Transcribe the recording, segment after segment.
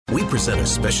present a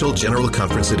special General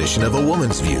Conference edition of A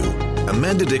Woman's View.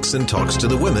 Amanda Dixon talks to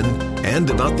the women and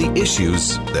about the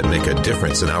issues that make a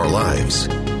difference in our lives.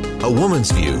 A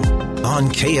Woman's View on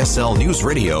KSL News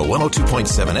Radio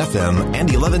 102.7 FM and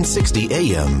 1160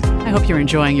 AM. I hope you're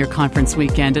enjoying your conference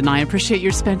weekend, and I appreciate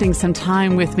your spending some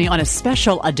time with me on a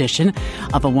special edition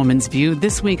of A Woman's View.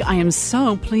 This week, I am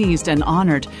so pleased and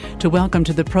honored to welcome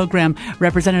to the program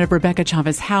Representative Rebecca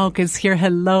Chavez-Houck is here.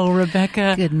 Hello,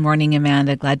 Rebecca. Good morning,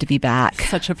 Amanda. Glad to be back.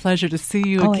 Such a pleasure to see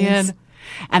you Always. again.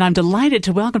 And I'm delighted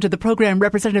to welcome to the program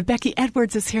Representative Becky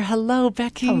Edwards is here. Hello,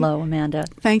 Becky. Hello, Amanda.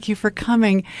 Thank you for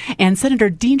coming. And Senator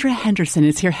Deidre Henderson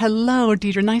is here. Hello,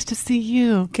 Deidre. Nice to see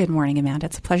you. Good morning, Amanda.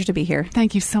 It's a pleasure to be here.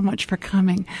 Thank you so much for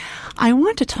coming. I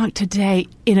want to talk today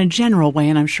in a general way,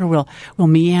 and I'm sure we'll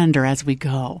meander as we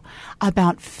go,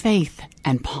 about faith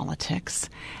and politics.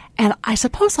 And I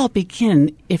suppose I'll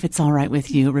begin, if it's all right with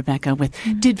you, Rebecca, with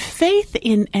did faith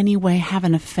in any way have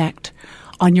an effect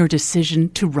on your decision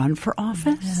to run for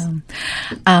office?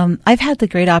 I've had the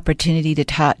great opportunity to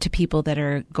talk to people that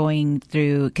are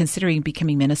considering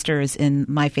becoming ministers in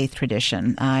my faith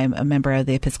tradition. I'm a member of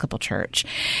the Episcopal Church.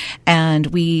 And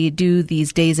we do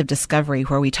these days of discovery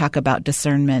where we talk about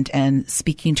discernment and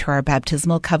speaking to our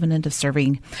baptismal covenant of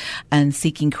serving and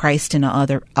seeking Christ in all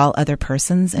other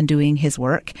persons and doing his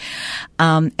work.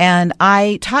 And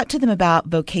I talk to them about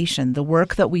vocation, the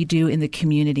work that we do in the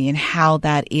community and how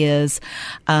that is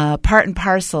part and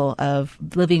parcel of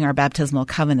living our baptismal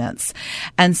covenants.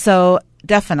 And so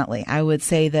definitely, I would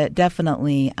say that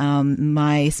definitely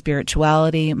my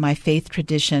spirituality, my faith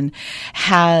tradition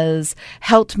has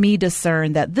helped me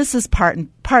discern that this is part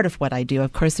of what I do.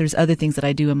 Of course, there's other things that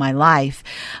I do in my life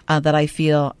that I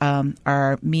feel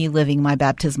are me living my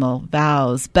baptismal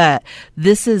vows. But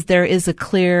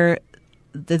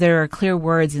there are clear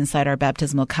words inside our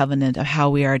baptismal covenant of how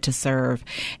we are to serve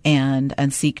and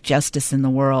seek justice in the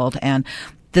world. And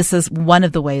this is one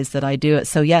of the ways that I do it.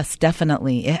 So yes,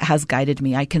 definitely, it has guided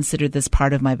me. I consider this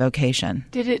part of my vocation.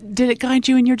 Did it guide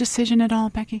you in your decision at all,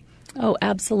 Becky? Oh,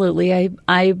 absolutely.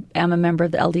 I am a member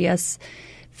of the LDS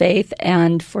faith,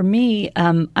 and for me,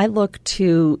 I look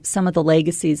to some of the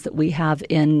legacies that we have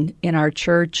in our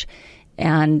church,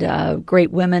 and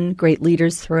great women, great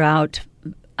leaders throughout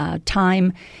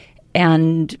time,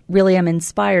 and really I'm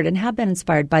inspired and have been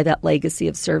inspired by that legacy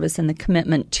of service and the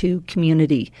commitment to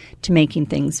community, to making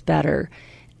things better.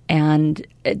 And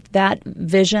that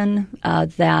vision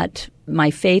that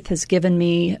my faith has given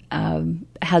me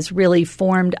has really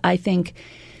formed, I think,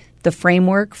 the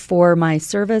framework for my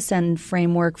service and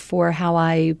framework for how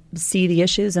I see the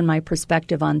issues and my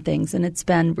perspective on things. And it's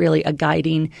been really a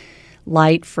guiding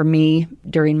light for me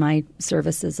during my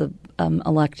service as an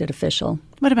elected official.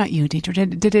 What about you,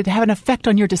 Deidre? Did it have an effect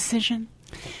on your decision?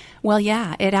 Well,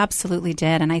 yeah, it absolutely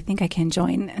did. And I think I can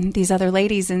join these other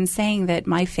ladies in saying that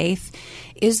my faith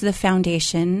is the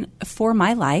foundation for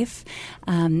my life.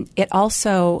 It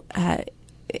also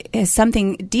is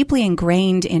something deeply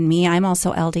ingrained in me. I'm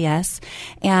also LDS,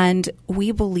 and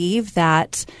we believe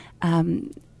that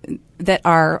that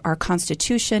our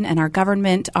Constitution and our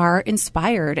government are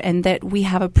inspired, and that we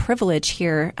have a privilege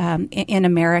here in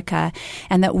America,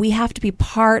 and that we have to be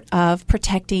part of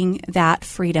protecting that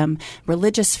freedom,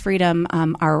 religious freedom,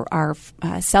 our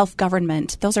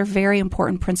self-government. Those are very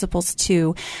important principles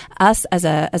to us as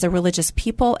a religious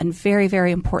people, and very,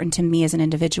 very important to me as an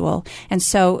individual. And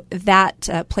so that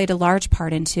played a large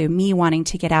part into me wanting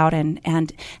to get out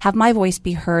and have my voice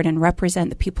be heard and represent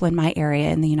the people in my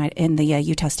area in the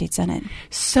Utah State Senate.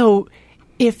 So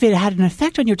if it had an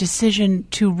effect on your decision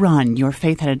to run, your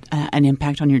faith had an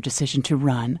impact on your decision to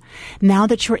run. Now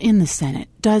that you're in the Senate,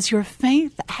 does your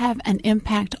faith have an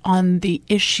impact on the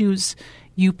issues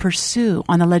you pursue,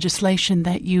 on the legislation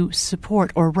that you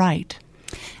support or write?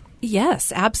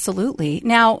 Yes, absolutely.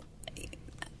 Now,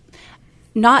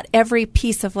 not every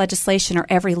piece of legislation or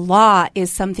every law is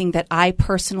something that I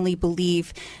personally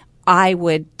believe I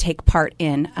would take part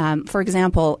in. For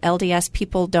example, LDS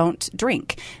people don't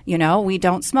drink. We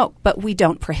don't smoke, but we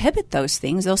don't prohibit those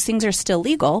things. Those things are still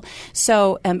legal.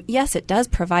 So, yes, it does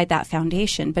provide that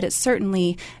foundation, but it's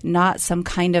certainly not some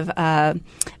kind of,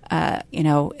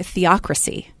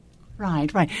 theocracy.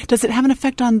 Right. Does it have an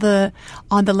effect on the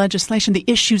legislation, the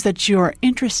issues that you're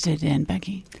interested in,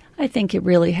 Becky? I think it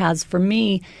really has. For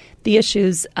me, the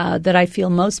issues that I feel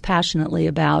most passionately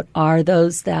about are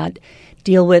those that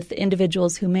deal with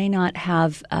individuals who may not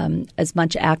have as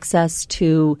much access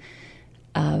to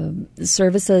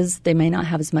services. They may not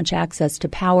have as much access to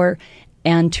power,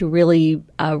 and to really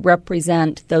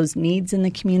represent those needs in the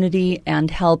community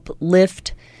and help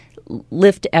lift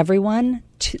lift everyone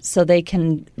so they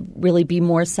can really be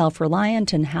more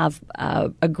self-reliant and have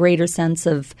a greater sense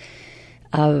of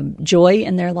joy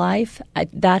in their life.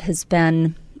 That has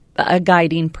been a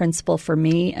guiding principle for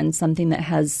me and something that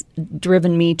has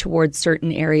driven me towards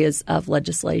certain areas of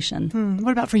legislation.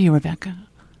 What about for you, Rebecca?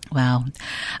 Wow.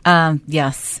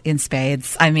 Yes, in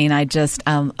spades. I mean,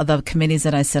 the committees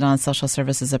that I sit on, Social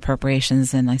Services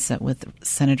Appropriations, and I sit with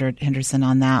Senator Henderson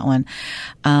on that one.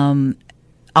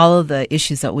 All of the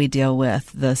issues that we deal with,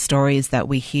 the stories that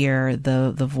we hear,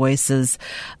 the voices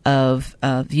of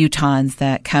Utahns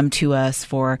that come to us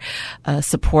for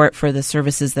support for the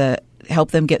services that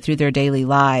help them get through their daily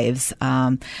lives.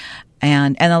 And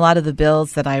a lot of the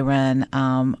bills that I run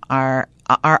are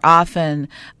often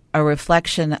a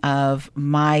reflection of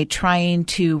my trying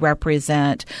to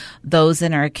represent those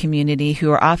in our community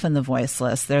who are often the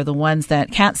voiceless. They're the ones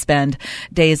that can't spend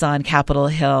days on Capitol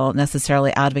Hill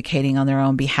necessarily advocating on their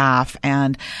own behalf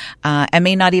and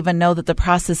may not even know that the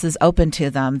process is open to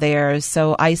them. They are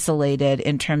so isolated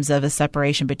in terms of a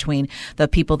separation between the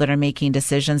people that are making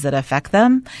decisions that affect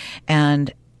them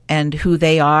and who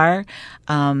they are.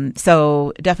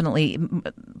 So definitely,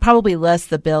 probably less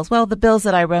the bills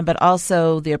that I run, but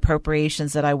also the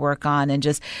appropriations that I work on and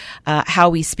just how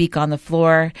we speak on the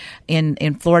floor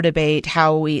in floor debate,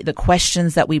 the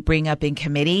questions that we bring up in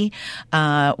committee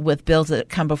with bills that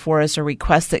come before us or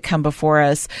requests that come before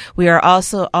us. We are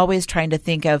also always trying to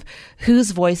think of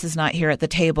whose voice is not here at the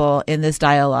table in this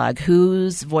dialogue,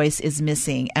 whose voice is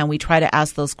missing, and we try to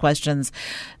ask those questions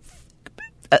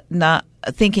not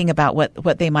thinking about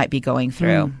what they might be going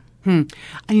through. I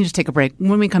need to take a break.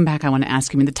 When we come back, I want to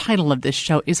ask you, the title of this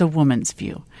show is A Woman's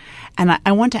View. And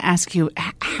I want to ask you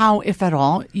how, if at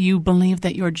all, you believe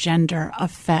that your gender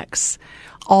affects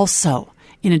also,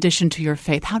 in addition to your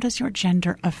faith, how does your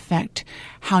gender affect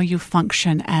how you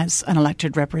function as an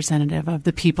elected representative of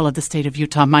the people of the state of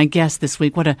Utah? My guest this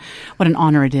week, what an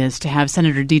honor it is to have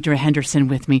Senator Deidre Henderson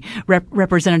with me.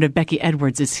 Representative Becky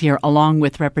Edwards is here, along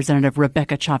with Representative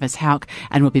Rebecca Chavez Houck,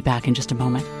 and we'll be back in just a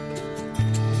moment.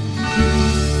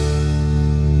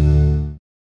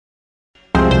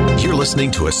 You're listening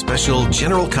to a special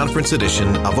General Conference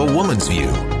edition of A Woman's View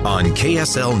on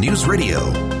KSL News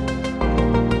Radio.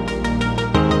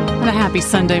 And a happy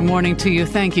Sunday morning to you.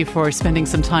 Thank you for spending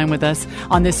some time with us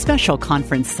on this special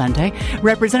conference Sunday.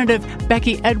 Representative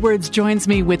Becky Edwards joins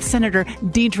me with Senator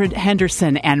Deidre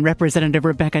Henderson and Representative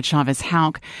Rebecca Chavez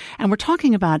Houck. And we're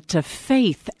talking about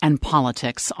faith and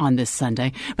politics on this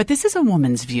Sunday. But this is a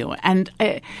woman's view. And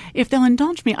if they'll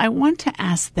indulge me, I want to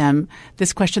ask them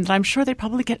this question that I'm sure they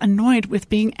probably get annoyed with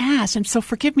being asked. And so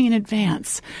forgive me in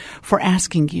advance for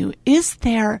asking you, is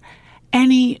there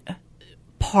any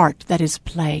part that is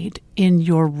played in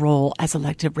your role as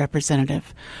elected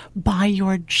representative by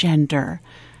your gender?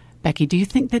 Becky, do you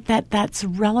think that's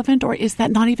relevant, or is that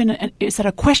not even is that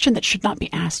a question that should not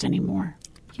be asked anymore?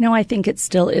 I think it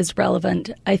still is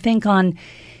relevant. I think on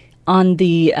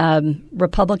the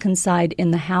Republican side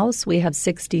in the House, we have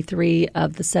 63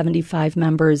 of the 75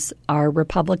 members are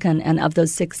Republican, and of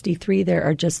those 63, there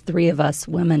are just 3 of us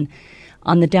women.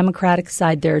 On the Democratic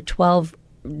side, there are 12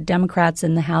 Democrats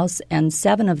in the House, and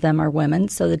 7 of them are women.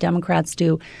 So the Democrats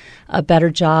do a better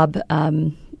job,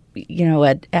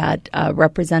 at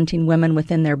representing women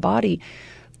within their body.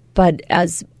 But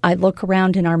as I look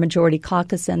around in our majority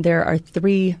caucus, and there are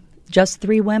just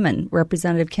three women,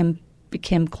 Representative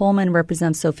Kim Coleman,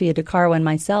 Representative Sophia DeCaro, and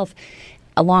myself,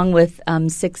 along with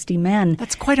 60 men.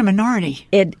 That's quite a minority.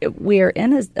 We're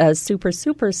in a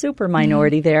super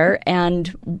minority there. And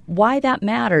why that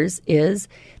matters is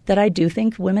that I do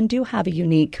think women do have a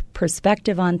unique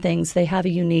perspective on things. They have a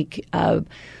unique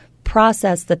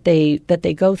process that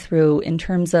they go through in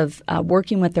terms of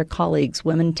working with their colleagues.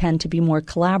 Women tend to be more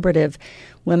collaborative.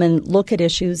 Women look at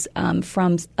issues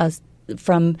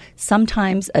from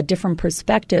sometimes a different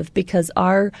perspective, because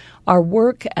our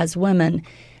work as women,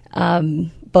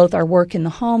 both our work in the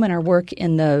home and our work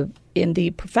in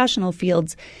the professional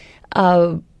fields,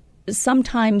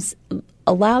 sometimes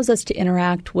allows us to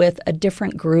interact with a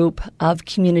different group of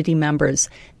community members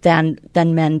than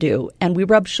men do, and we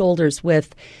rub shoulders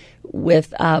with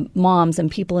moms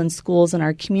and people in schools in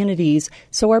our communities.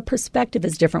 So our perspective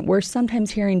is different. We're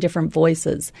sometimes hearing different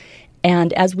voices.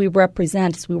 And as we work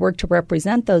to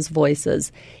represent those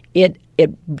voices, it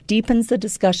deepens the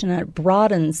discussion and it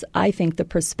broadens, I think, the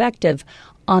perspective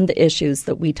on the issues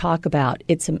that we talk about.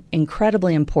 It's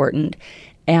incredibly important.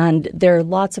 And there are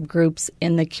lots of groups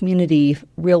in the community,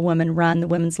 Real Women Run, the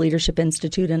Women's Leadership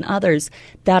Institute, and others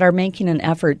that are making an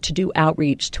effort to do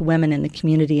outreach to women in the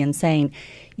community and saying,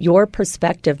 your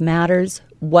perspective matters.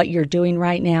 what you're doing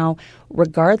right now,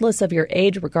 regardless of your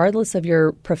age, regardless of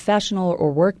your professional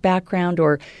or work background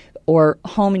or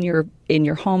home in your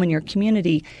home, in your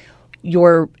community,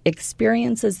 your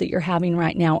experiences that you're having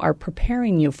right now are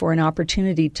preparing you for an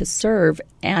opportunity to serve,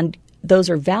 and those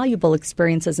are valuable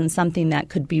experiences and something that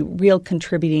could be real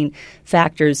contributing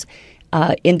factors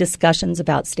in discussions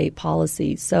about state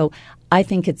policy. So I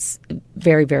think it's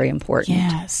very, very important.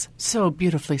 Yes, so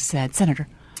beautifully said. Senator.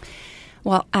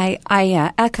 Well, I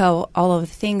echo all of the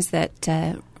things that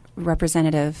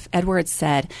Representative Edwards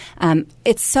said.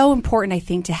 It's so important, I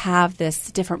think, to have this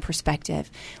different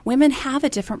perspective. Women have a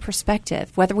different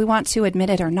perspective, whether we want to admit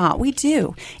it or not. We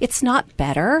do. It's not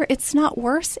better. It's not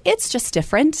worse. It's just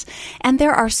different. And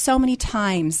there are so many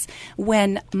times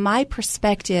when my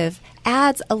perspective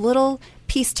adds a little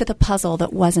piece to the puzzle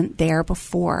that wasn't there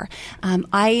before. In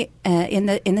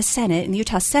the Senate, in the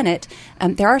Utah Senate,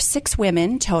 there are 6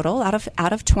 women total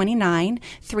out of 29.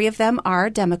 3 of them are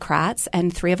Democrats,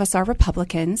 and 3 of us are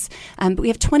Republicans. But we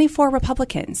have 24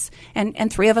 Republicans,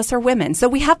 and 3 of us are women. So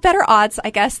we have better odds, I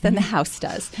guess, than the House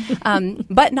does,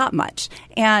 but not much.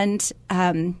 And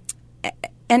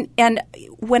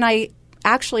when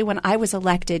I was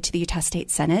elected to the Utah State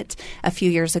Senate a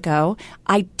few years ago,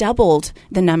 I doubled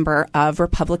the number of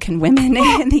Republican women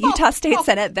in the Utah State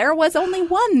Senate. There was only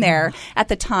 1 there at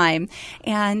the time.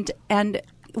 And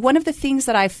one of the things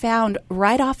that I found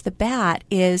right off the bat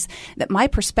is that my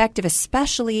perspective,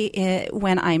 especially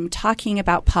when I'm talking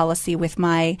about policy with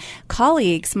my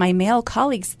colleagues, my male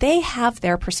colleagues, they have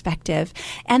their perspective,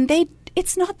 and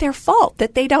it's not their fault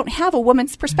that they don't have a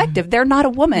woman's perspective. They're not a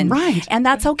woman. Right. And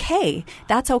that's okay.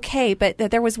 That's okay. But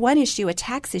there was one issue, a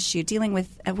tax issue, dealing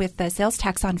with the sales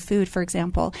tax on food, for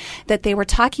example, that they were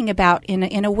talking about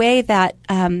in a way that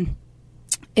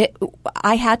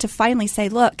I had to finally say,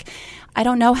 look, I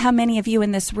don't know how many of you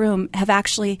in this room have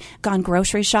actually gone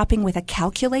grocery shopping with a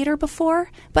calculator before,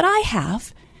 but I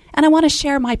have. And I want to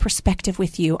share my perspective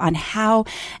with you on how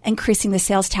increasing the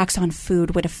sales tax on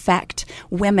food would affect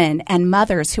women and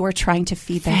mothers who are trying to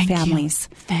feed their families.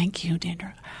 Thank you,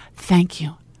 Deirdre. Thank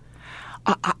you.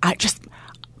 I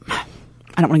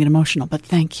don't want to get emotional, but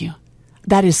thank you.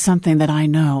 That is something that I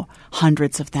know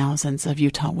hundreds of thousands of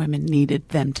Utah women needed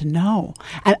them to know.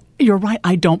 And you're right.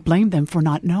 I don't blame them for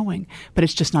not knowing, but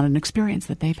it's just not an experience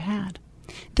that they've had.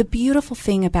 The beautiful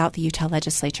thing about the Utah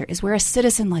legislature is we're a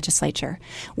citizen legislature.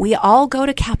 We all go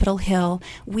to Capitol Hill,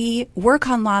 we work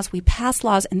on laws, we pass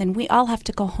laws, and then we all have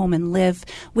to go home and live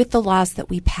with the laws that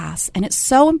we pass. And it's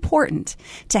so important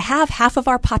to have half of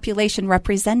our population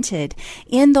represented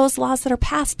in those laws that are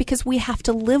passed because we have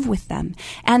to live with them.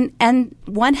 And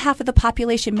one half of the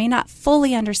population may not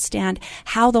fully understand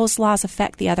how those laws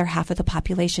affect the other half of the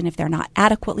population if they're not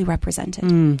adequately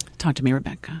represented. Talk to me,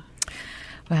 Rebecca.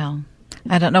 Well,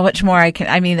 I don't know much more I can.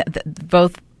 I mean,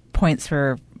 both points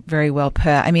were very well put.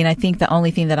 I mean, I think the only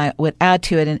thing that I would add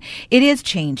to it, and it is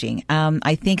changing.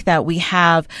 I think that we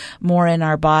have more in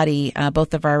our body,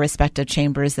 both of our respective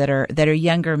chambers that are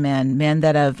younger men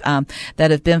that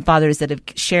have been fathers, that have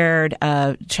shared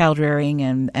child rearing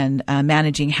and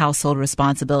managing household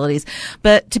responsibilities.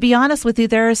 But to be honest with you,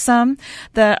 there are some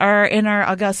that are in our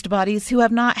august bodies who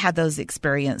have not had those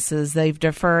experiences. They've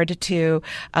deferred to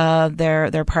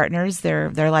their partners,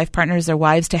 their life partners, their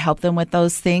wives to help them with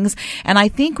those things. And I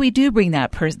think we do bring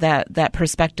that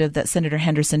perspective that Senator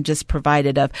Henderson just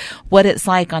provided of what it's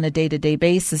like on a day-to-day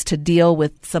basis to deal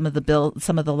with some of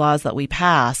the laws that we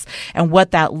pass and what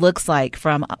that looks like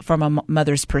from a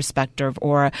mother's perspective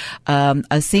or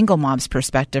a single mom's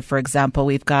perspective. For example,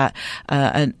 we've got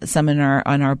some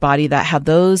on our body that have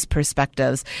those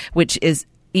perspectives, which is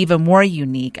even more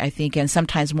unique, I think, and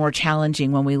sometimes more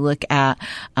challenging when we look at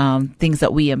things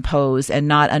that we impose and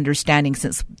not understanding,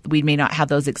 since we may not have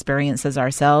those experiences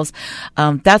ourselves.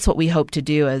 That's what we hope to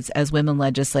do as women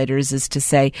legislators, is to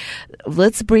say,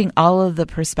 let's bring all of the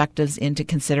perspectives into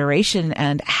consideration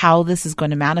and how this is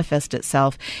going to manifest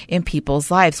itself in people's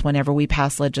lives whenever we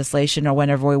pass legislation or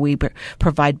whenever we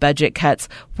provide budget cuts.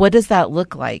 What does that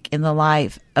look like in the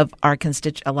lives of our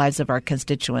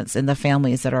constituents and the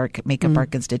families that make up our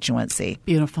constituency?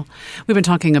 Beautiful. We've been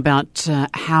talking about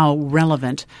how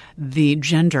relevant the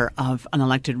gender of an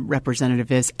elected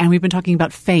representative is, and we've been talking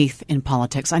about faith in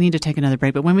politics. I need to take another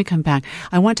break, but when we come back,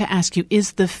 I want to ask you,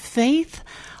 is the faith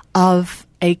of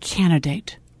a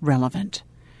candidate relevant?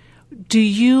 Do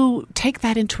you take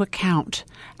that into account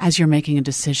as you're making a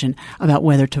decision about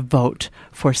whether to vote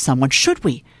for someone? Should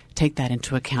we take that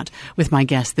into account? With my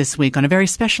guest this week on a very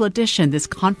special edition, this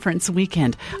conference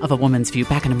weekend of A Woman's View.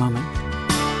 Back in a moment.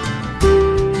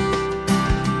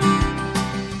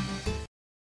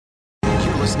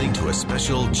 listening to a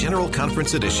special General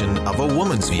Conference edition of A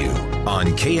Woman's View on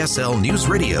KSL News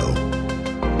Radio.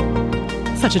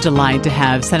 Such a delight to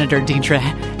have Senator Deidre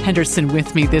Henderson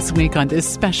with me this week on this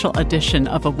special edition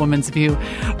of A Woman's View.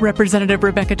 Representative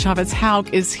Rebecca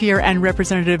Chavez-Hauk is here, and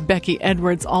Representative Becky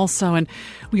Edwards also. And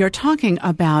we are talking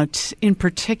about, in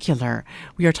particular,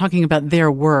 we are talking about their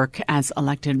work as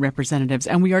elected representatives,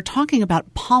 and we are talking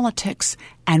about politics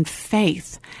and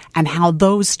faith and how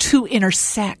those two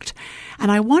intersect.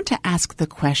 And I want to ask the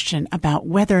question about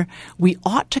whether we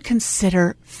ought to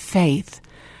consider faith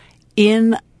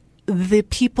in the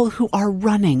people who are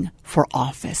running for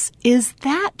office. Is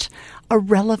that a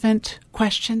relevant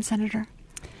question, Senator?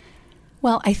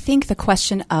 Well, I think the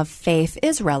question of faith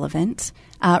is relevant.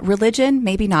 Religion,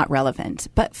 maybe not relevant,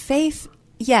 but faith,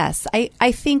 yes.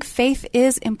 I think faith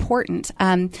is important.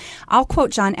 I'll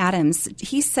quote John Adams.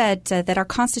 He said that our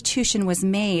Constitution was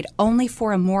made only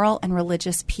for a moral and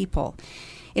religious people.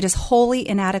 It is wholly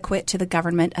inadequate to the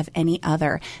government of any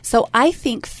other. So I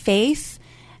think faith,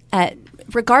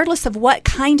 regardless of what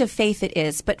kind of faith it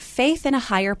is, but faith in a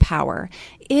higher power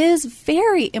is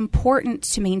very important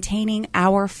to maintaining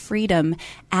our freedom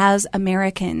as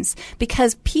Americans,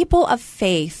 because people of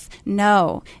faith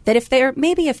know that if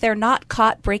they're not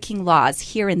caught breaking laws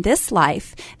here in this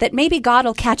life, that maybe God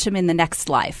will catch them in the next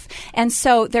life. And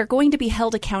so they're going to be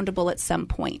held accountable at some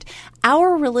point.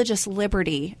 Our religious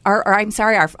liberty, our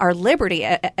liberty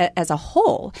as a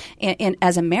whole,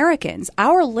 as Americans,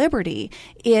 our liberty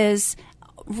is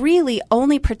really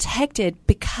only protected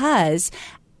because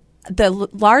the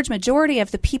large majority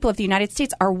of the people of the United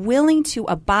States are willing to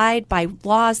abide by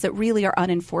laws that really are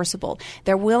unenforceable.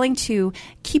 They're willing to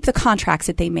keep the contracts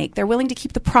that they make. They're willing to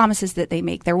keep the promises that they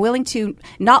make. They're willing to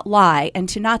not lie and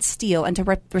to not steal and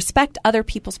to respect other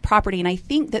people's property. And I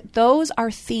think that those are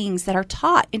things that are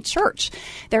taught in church.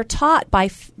 They're taught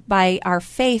by our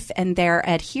faith, and they're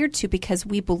adhered to because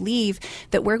we believe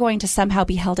that we're going to somehow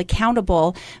be held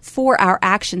accountable for our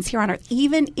actions here on earth,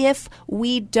 even if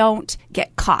we don't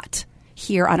get caught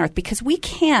here on earth, because we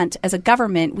can't, as a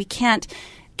government, we can't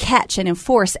catch and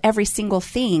enforce every single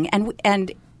thing.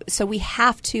 And so we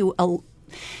have to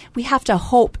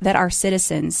hope that our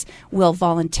citizens will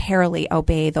voluntarily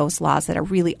obey those laws that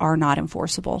really are not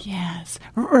enforceable. Yes.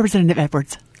 Representative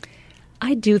Edwards.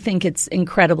 I do think it's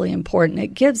incredibly important.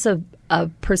 It gives a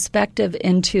perspective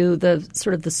into the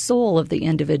sort of the soul of the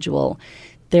individual,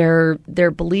 their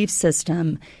belief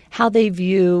system, how they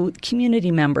view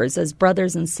community members as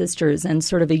brothers and sisters, and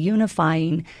sort of a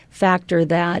unifying factor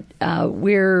that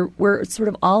we're sort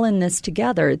of all in this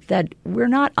together, that we're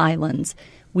not islands.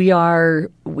 We are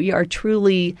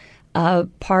truly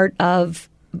part of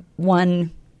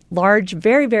one large,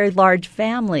 very, very large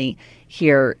family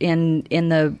here in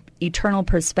the eternal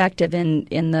perspective,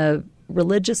 in the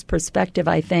religious perspective,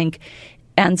 I think.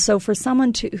 And so for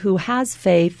someone who has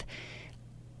faith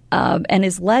and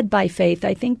is led by faith,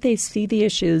 I think they see the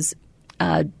issues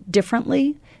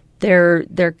differently.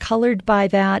 They're colored by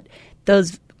that.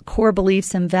 Those core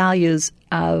beliefs and values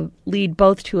lead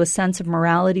both to a sense of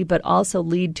morality, but also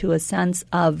lead to a sense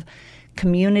of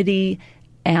community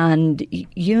and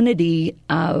unity.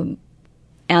 And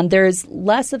there's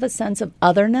less of a sense of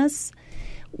otherness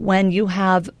when you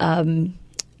have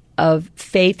a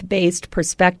faith-based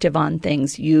perspective on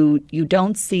things. You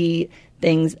don't see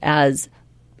things as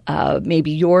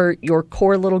maybe your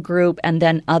core little group and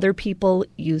then other people.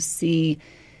 You see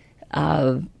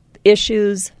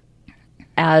issues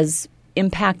as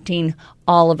impacting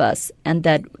all of us, and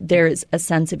that there is a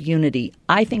sense of unity.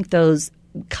 I think those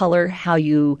color how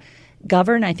you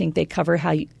govern. I think they color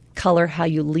how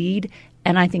you lead,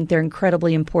 and I think they're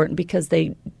incredibly important because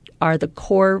they are the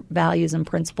core values and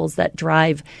principles that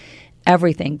drive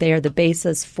everything. They are the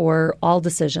basis for all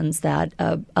decisions that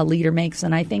a leader makes,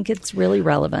 and I think it's really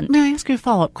relevant. May I ask you a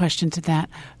follow-up question to that?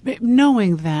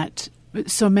 Knowing that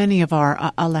so many of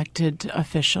our elected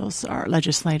officials, our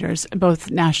legislators, both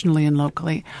nationally and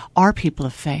locally, are people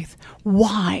of faith,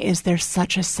 why is there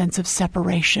such a sense of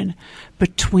separation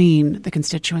between the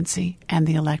constituency and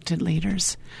the elected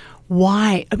leaders?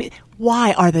 Why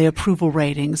are the approval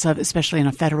ratings, especially on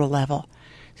a federal level,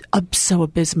 so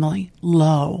abysmally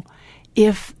low?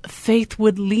 If faith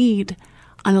would lead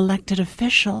an elected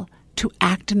official to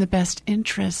act in the best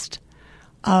interest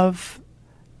of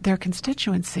their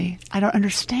constituency, I don't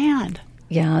understand.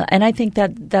 Yeah, and I think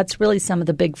that's really some of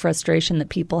the big frustration that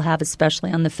people have,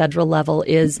 especially on the federal level,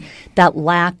 is that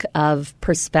lack of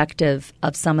perspective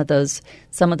of some of those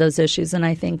issues. And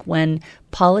I think when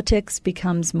politics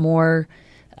becomes more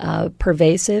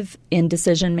pervasive in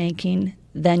decision making,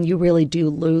 then you really do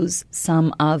lose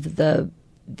some of the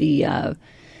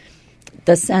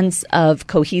the sense of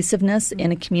cohesiveness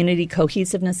in a community,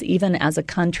 cohesiveness even as a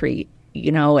country.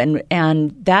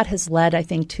 And that has led, I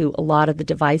think, to a lot of the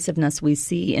divisiveness we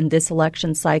see in this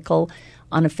election cycle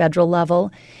on a federal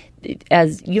level.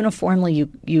 As uniformly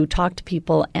you talk to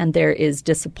people and there is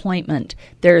disappointment,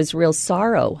 there is real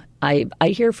sorrow. I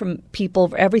hear from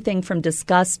people everything from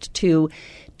disgust to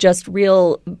just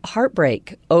real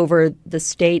heartbreak over the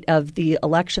state of the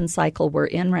election cycle we're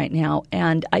in right now.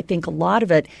 And I think a lot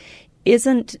of it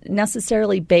isn't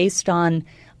necessarily based on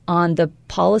the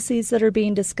policies that are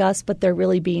being discussed, but they're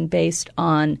really being based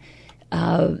on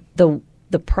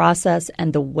the process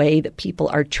and the way that people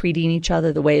are treating each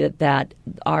other, the way that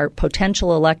our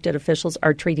potential elected officials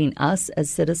are treating us as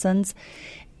citizens,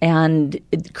 and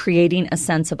creating a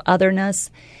sense of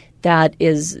otherness that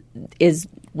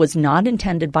was not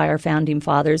intended by our founding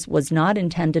fathers, was not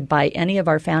intended by any of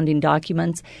our founding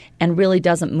documents, and really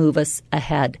doesn't move us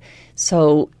ahead.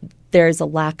 So there's a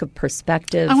lack of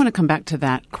perspective. I want to come back to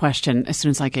that question as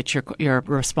soon as I get your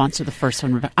response to the first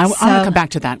one. I want to come back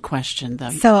to that question,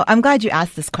 though. So I'm glad you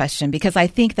asked this question, because I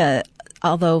think that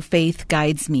although faith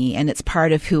guides me and it's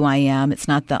part of who I am, it's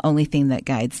not the only thing that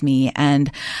guides me. And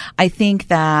I think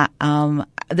that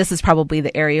this is probably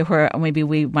the area where maybe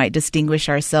we might distinguish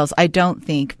ourselves. I don't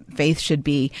think faith should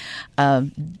be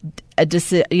something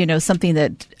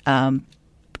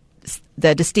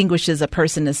that distinguishes a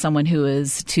person as someone who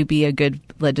is to be a good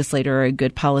legislator or a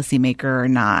good policymaker or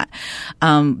not.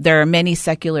 There are many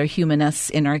secular humanists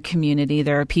in our community.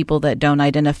 There are people that don't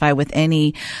identify with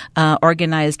any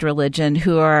organized religion,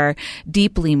 who are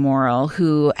deeply moral,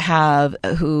 who have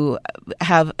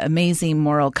amazing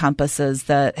moral compasses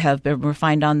that have been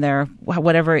refined on their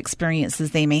whatever experiences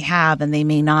they may have, and they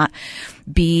may not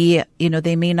be,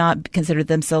 they may not consider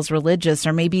themselves religious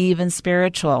or maybe even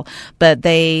spiritual, but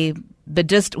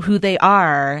just who they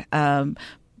are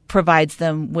provides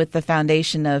them with the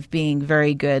foundation of being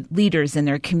very good leaders in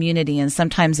their community. And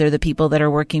sometimes they're the people that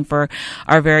are working for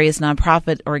our various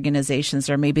nonprofit organizations,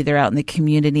 or maybe they're out in the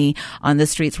community on the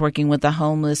streets working with the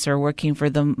homeless or working for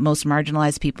the most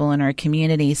marginalized people in our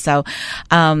community. So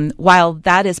while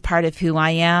that is part of who I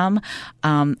am,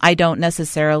 I don't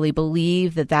necessarily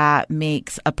believe that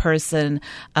makes a person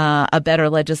a better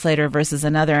legislator versus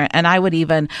another. And I would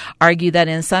even argue that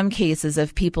in some cases,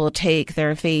 if people take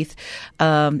their faith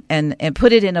and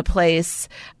put it in a place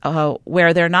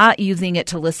where they're not using it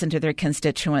to listen to their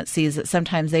constituencies, that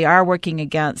sometimes they are working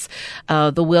against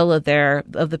the will of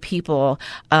the people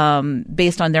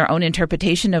based on their own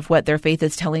interpretation of what their faith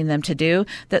is telling them to do,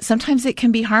 that sometimes it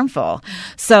can be harmful.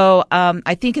 So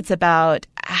I think it's about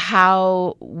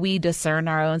how we discern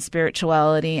our own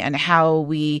spirituality and how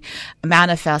we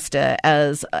manifest it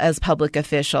as public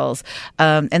officials,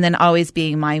 and then always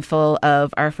being mindful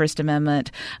of our First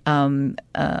Amendment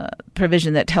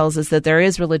provision that tells us that there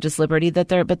is religious liberty,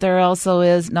 but there also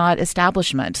is not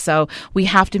establishment. So we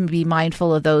have to be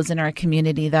mindful of those in our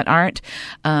community that aren't,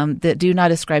 that do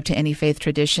not ascribe to any faith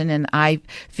tradition. And I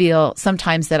feel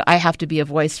sometimes that I have to be a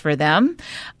voice for them,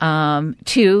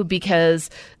 too, because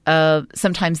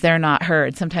sometimes they're not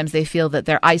heard. Sometimes they feel that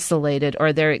they're isolated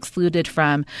or they're excluded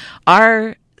from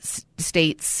our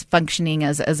states functioning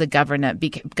as a government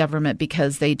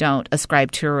because they don't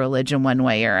ascribe to a religion one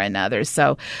way or another.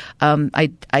 So I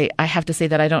have to say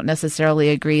that I don't necessarily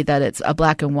agree that it's a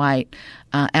black and white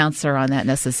answer on that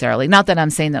necessarily. Not that I'm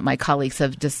saying that my colleagues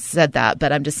have just said that,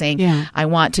 but I'm just saying I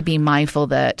want to be mindful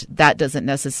that doesn't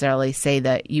necessarily say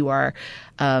that you are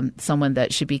someone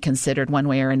that should be considered one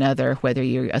way or another, whether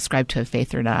you ascribe to a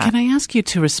faith or not. Can I ask you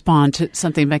to respond to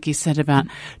something Becky said about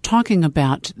talking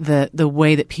about the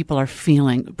way that people are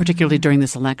feeling, particularly during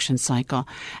this election cycle,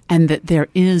 and that there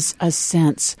is a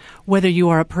sense, whether you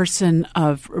are a person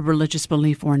of religious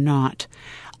belief or not,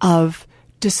 of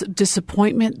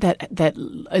disappointment that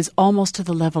is almost to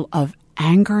the level of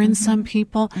anger in some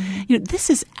people. This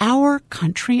is our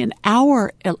country and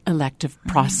our elective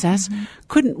process.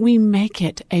 Couldn't we make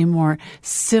it a more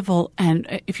civil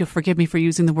and, if you'll forgive me for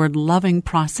using the word, loving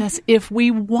process if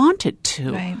we wanted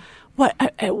to? Right.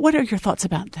 What are your thoughts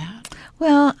about that?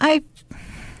 Well, I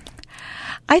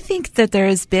think that there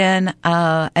has been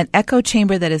an echo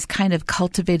chamber that has kind of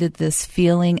cultivated this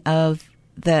feeling of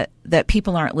that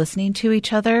people aren't listening to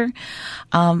each other.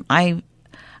 I'm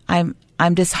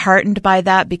disheartened by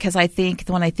that, because I think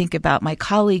when I think about my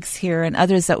colleagues here and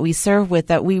others that we serve with,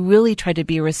 that we really try to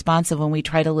be responsive when we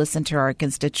try to listen to our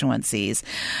constituencies.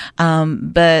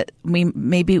 But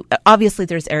obviously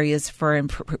there's areas for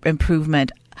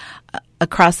improvement.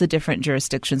 across the different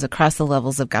jurisdictions, across the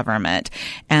levels of government,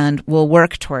 and we'll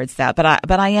work towards that.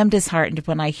 But I am disheartened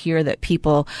when I hear that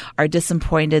people are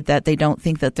disappointed that they don't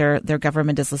think that their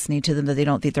government is listening to them, that they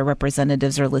don't think their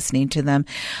representatives are listening to them.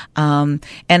 And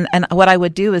what I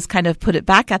would do is kind of put it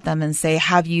back at them and say,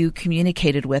 have you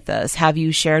communicated with us? Have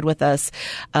you shared with us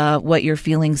what your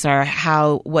feelings are,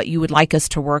 what you would like us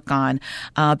to work on?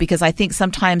 Because I think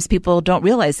sometimes people don't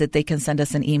realize that they can send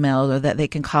us an email, or that they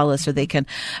can call us, or they can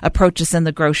approach us in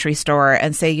the grocery store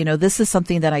and say, this is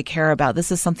something that I care about.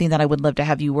 This is something that I would love to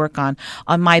have you work on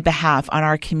my behalf, on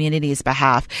our community's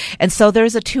behalf. And so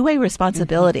there's a two-way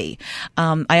responsibility.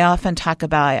 I often talk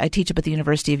about, I teach up at the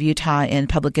University of Utah in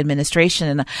public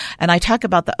administration, and I talk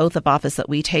about the oath of office that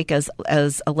we take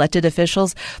as elected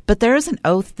officials, but there is an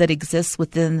oath that exists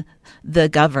within the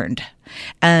governed,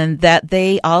 and that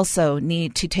they also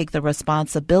need to take the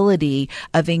responsibility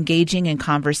of engaging in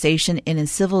conversation and in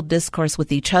civil discourse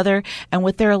with each other and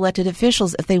with their elected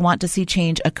officials if they want to see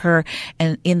change occur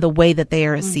in the way that they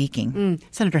are seeking.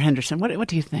 Senator Henderson, what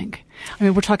do you think? I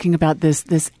mean, we're talking about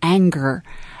this anger,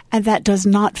 and that does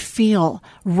not feel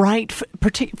right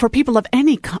for people of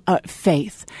any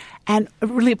faith, and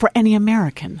really for any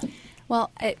American. Well,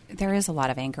 there is a lot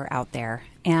of anger out there,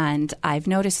 and I've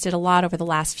noticed it a lot over the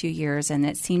last few years, and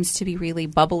it seems to be really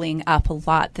bubbling up a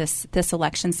lot this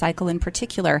election cycle in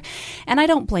particular. And I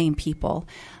don't blame people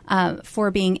for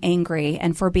being angry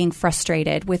and for being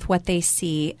frustrated with what they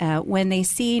see when they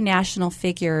see national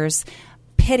figures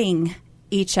pitting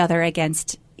each other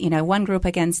against one group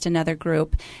against another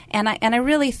group. And I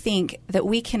really think that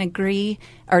we can agree,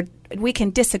 or we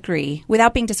can disagree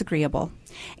without being disagreeable.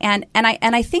 And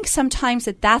I think sometimes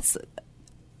that's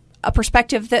a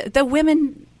perspective that the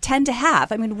women tend to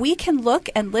have. I mean, we can look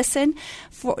and listen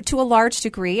to a large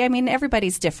degree. I mean,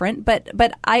 everybody's different, but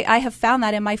I have found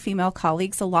that in my female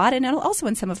colleagues a lot, and also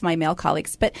in some of my male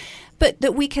colleagues. But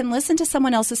that we can listen to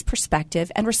someone else's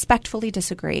perspective and respectfully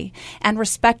disagree, and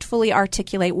respectfully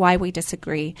articulate why we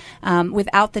disagree,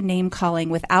 without the name calling,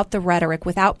 without the rhetoric,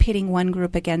 without pitting one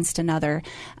group against another.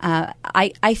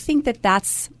 I think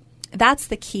that's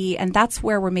the key, and that's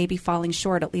where we're maybe falling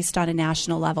short, at least on a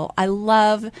national level. I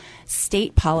love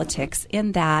state politics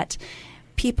in that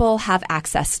people have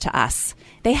access to us.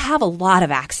 They have a lot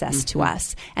of access to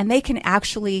us, and they can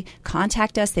actually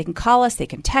contact us. They can call us. They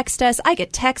can text us. I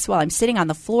get texts while I'm sitting on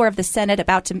the floor of the Senate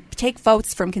about to take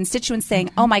votes from constituents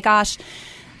saying, oh, my gosh,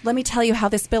 let me tell you how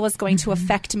this bill is going to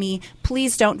affect me.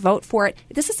 Please don't vote for it.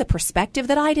 This is a perspective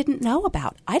that I didn't know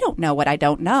about. I don't know what I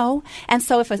don't know. And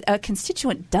so if a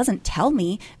constituent doesn't tell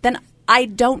me, then I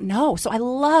don't know. So I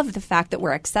love the fact that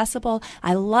we're accessible.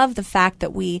 I love the fact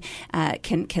that we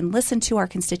can listen to our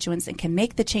constituents and can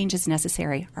make the changes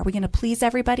necessary. Are we going to please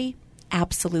everybody?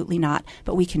 Absolutely not.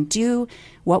 But we can do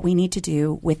what we need to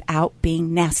do without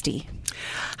being nasty.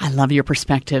 I love your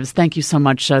perspectives. Thank you so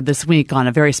much. This week on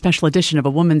a very special edition of A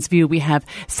Woman's View, we have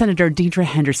Senator Deidre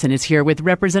Henderson is here with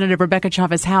Representative Rebecca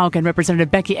Chavez-Houck and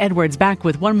Representative Becky Edwards, back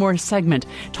with one more segment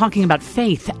talking about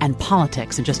faith and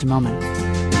politics in just a moment.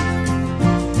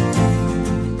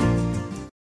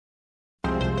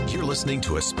 You're listening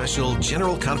to a special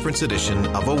General Conference edition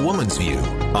of A Woman's View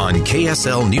on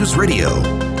KSL News Radio.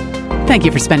 Thank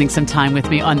you for spending some time with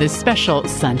me on this special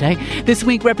Sunday. This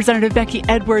week, Representative Becky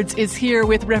Edwards is here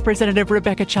with Representative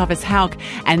Rebecca Chavez-Houck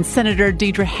and Senator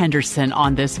Deidre Henderson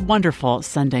on this wonderful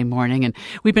Sunday morning. And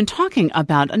we've been talking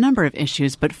about a number of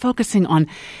issues, but focusing on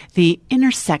the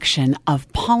intersection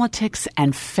of politics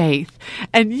and faith.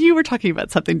 And you were talking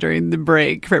about something during the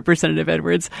break, Representative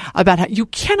Edwards, about how you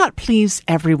cannot please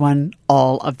everyone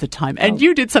all of the time. And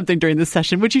you did something during the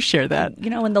session. Would you share that?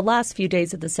 In the last few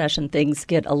days of the session, things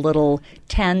get a little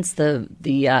tense.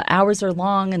 The hours are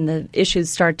long, and the issues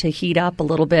start to heat up a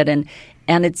little bit, and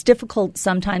it's difficult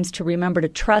sometimes to remember to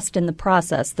trust in the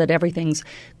process, that everything's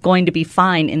going to be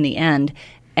fine in the end.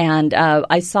 And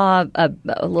I saw a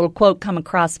little quote come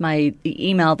across my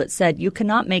email that said, "You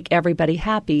cannot make everybody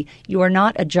happy. You are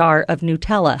not a jar of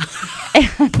Nutella."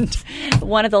 And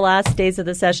one of the last days of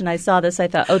the session, I saw this. I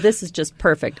thought, oh, this is just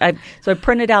perfect. So I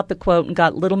printed out the quote and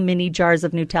got little mini jars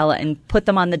of Nutella and put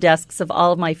them on the desks of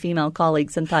all of my female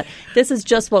colleagues and thought, this is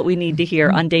just what we need to hear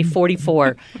on day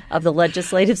 44 of the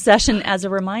legislative session, as a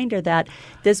reminder that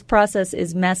this process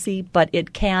is messy, but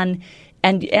it can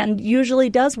and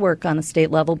usually does work on a state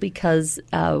level because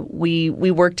we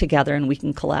work together and we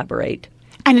can collaborate.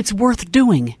 And it's worth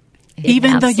doing.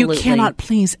 Even though you cannot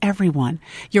please everyone,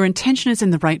 your intention is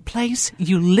in the right place.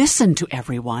 You listen to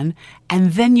everyone,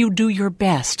 and then you do your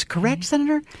best. Correct,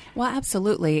 Senator? Well,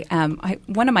 absolutely.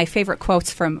 One of my favorite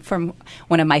quotes from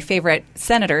one of my favorite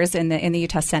senators in the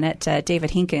Utah Senate,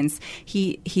 David Hinkins.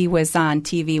 He was on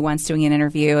TV once doing an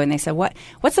interview, and they said,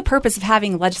 "What's the purpose of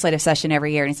having legislative session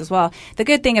every year?" And he says, "Well, the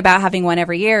good thing about having one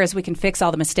every year is we can fix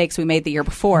all the mistakes we made the year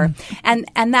before," and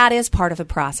that is part of the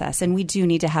process. And we do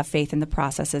need to have faith in the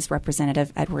process, as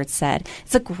Representative Edwards said.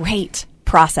 It's a great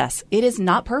process. It is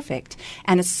not perfect,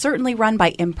 and it's certainly run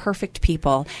by imperfect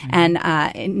people. And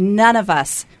none of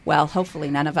us, well, hopefully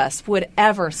none of us, would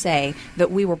ever say that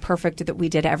we were perfect, that we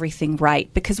did everything right,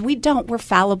 because we don't. We're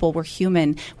fallible. We're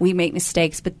human. We make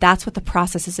mistakes, but that's what the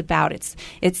process is about.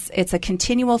 It's a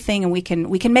continual thing, and we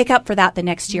can make up for that the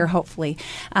next year, hopefully.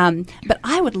 But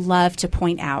I would love to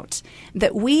point out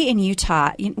that we in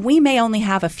Utah, we may only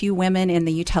have a few women in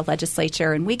the Utah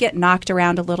legislature, and we get knocked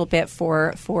around a little bit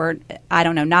for I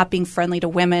don't know, not being friendly to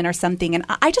women or something. And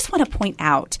I just want to point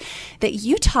out that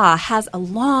Utah has a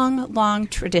long, long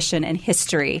tradition and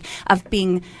history of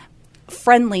being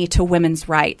friendly to women's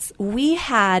rights. We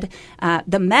had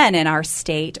the men in our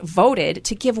state voted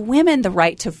to give women the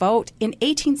right to vote in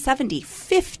 1870,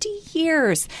 50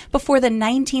 years before the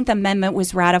 19th Amendment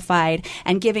was ratified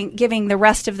and giving the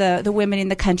rest of the women in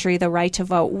the country the right to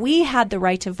vote. We had the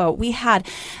right to vote. We had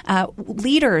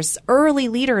leaders, early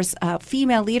leaders,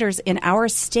 female leaders in our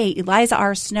state, Eliza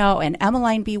R. Snow and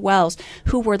Emmeline B. Wells,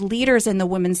 who were leaders in the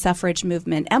women's suffrage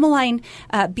movement. Emmeline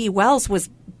B. Wells was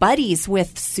buddies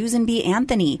with Susan B.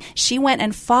 Anthony. She went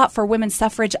and fought for women's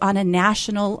suffrage on a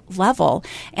national level.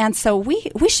 And so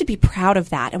we should be proud of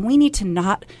that. And we need to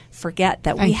not forget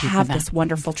that we have this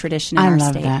wonderful tradition in our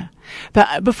state. I love that.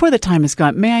 But before the time is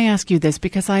gone, may I ask you this?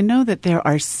 Because I know that there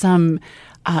are some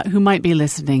who might be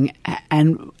listening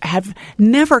and have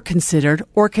never considered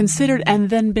or considered and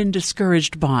then been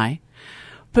discouraged by.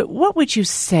 But what would you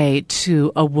say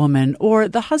to a woman or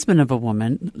the husband of a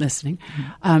woman listening?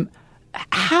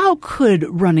 How could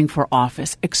running for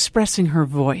office, expressing her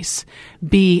voice,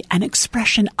 be an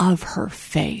expression of her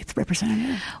faith,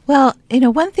 Representative? Well,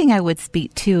 one thing I would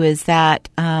speak to is that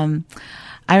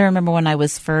I remember when I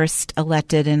was first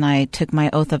elected and I took my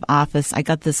oath of office, I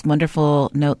got this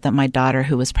wonderful note that my daughter,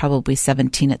 who was probably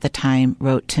 17 at the time,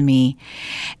 wrote to me.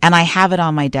 And I have it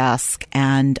on my desk.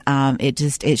 And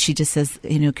she just says,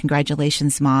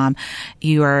 "Congratulations, Mom.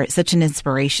 You are such an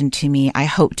inspiration to me. I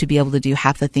hope to be able to do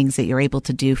half the things that you're able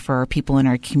to do for people in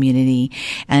our community.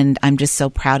 And I'm just so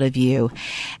proud of you."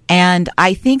 And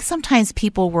I think sometimes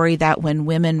people worry that when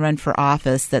women run for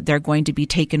office that they're going to be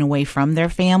taken away from their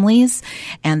families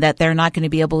and that they're not going to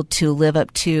be able to live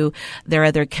up to their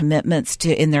other commitments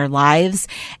in their lives.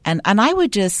 And I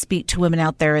would just speak to women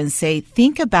out there and say,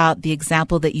 think about the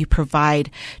example that you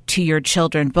provide to your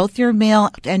children, both your male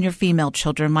and your female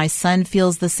children. My son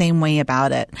feels the same way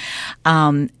about it,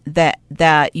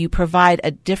 that you provide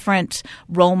a different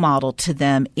role model to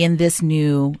them in this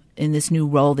new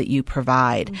role that you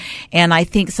provide. Mm-hmm. And I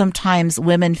think sometimes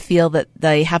women feel that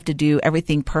they have to do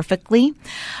everything perfectly.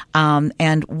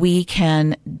 And we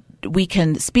can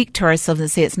speak to ourselves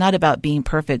and say it's not about being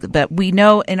perfect, but we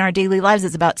know in our daily lives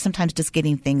it's about sometimes just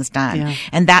getting things done. Yeah.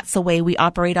 And that's the way we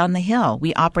operate on the Hill.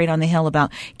 We operate on the Hill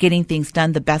about getting things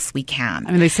done the best we can.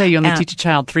 I mean, they say you only teach a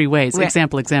child 3 ways.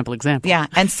 Example, example, example. Yeah.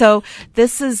 And so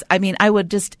I would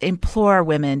just implore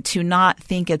women to not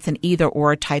think it's an either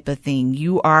or type of thing.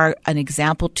 You are an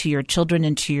example to your children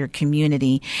and to your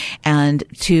community and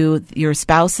to your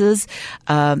spouses.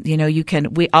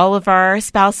 All of our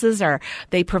spouses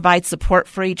they provide support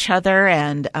for each other,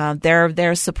 and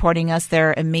they're supporting us.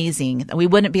 They're amazing. We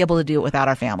wouldn't be able to do it without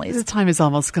our families. The time is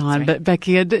almost gone, right. But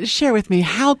Becky, share with me,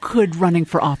 how could running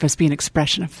for office be an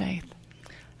expression of faith?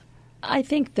 I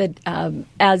think that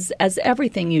as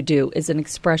everything you do is an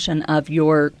expression of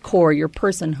your core, your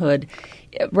personhood,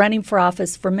 running for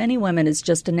office for many women is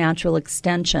just a natural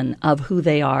extension of who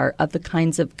they are, of the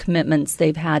kinds of commitments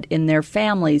they've had in their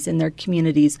families, in their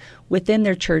communities, within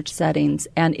their church settings.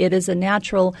 And it is a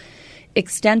natural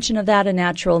extension of that, a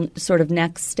natural sort of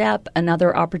next step,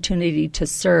 another opportunity to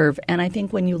serve. And I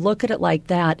think when you look at it like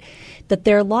that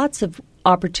there are lots of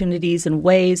opportunities and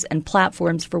ways and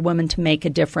platforms for women to make a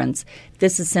difference.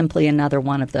 This is simply another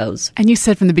one of those. And you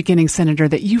said from the beginning, Senator,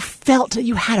 that you felt that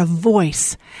you had a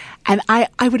voice. And I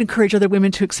would encourage other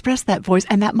women to express that voice,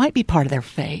 and that might be part of their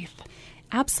faith.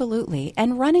 Absolutely.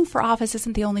 And running for office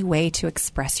isn't the only way to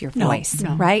express your voice,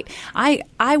 No. right?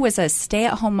 I was a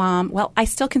stay-at-home mom. Well, I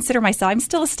still consider myself, I'm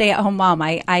still a stay-at-home mom.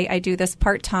 I do this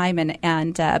part-time,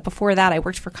 and before that I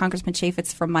worked for Congressman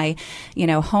Chaffetz from my,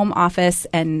 home office,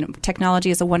 and technology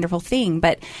is a wonderful thing.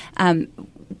 But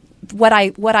what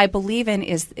I believe in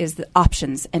is the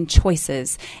options and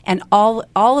choices, and all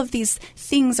of these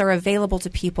things are available to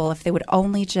people if they would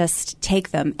only just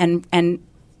take them. And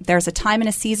there's a time and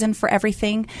a season for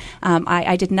everything.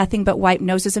 I did nothing but wipe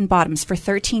noses and bottoms for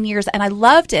 13 years, and I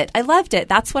loved it.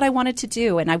 That's what I wanted to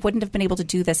do, and I wouldn't have been able to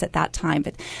do this at that time.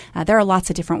 But there are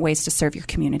lots of different ways to serve your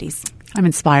communities. I'm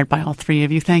inspired by all three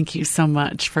of you. Thank you so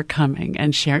much for coming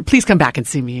and sharing. Please come back and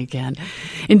see me again.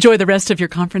 Enjoy the rest of your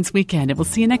conference weekend, and we'll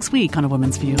see you next week on A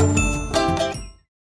Woman's View.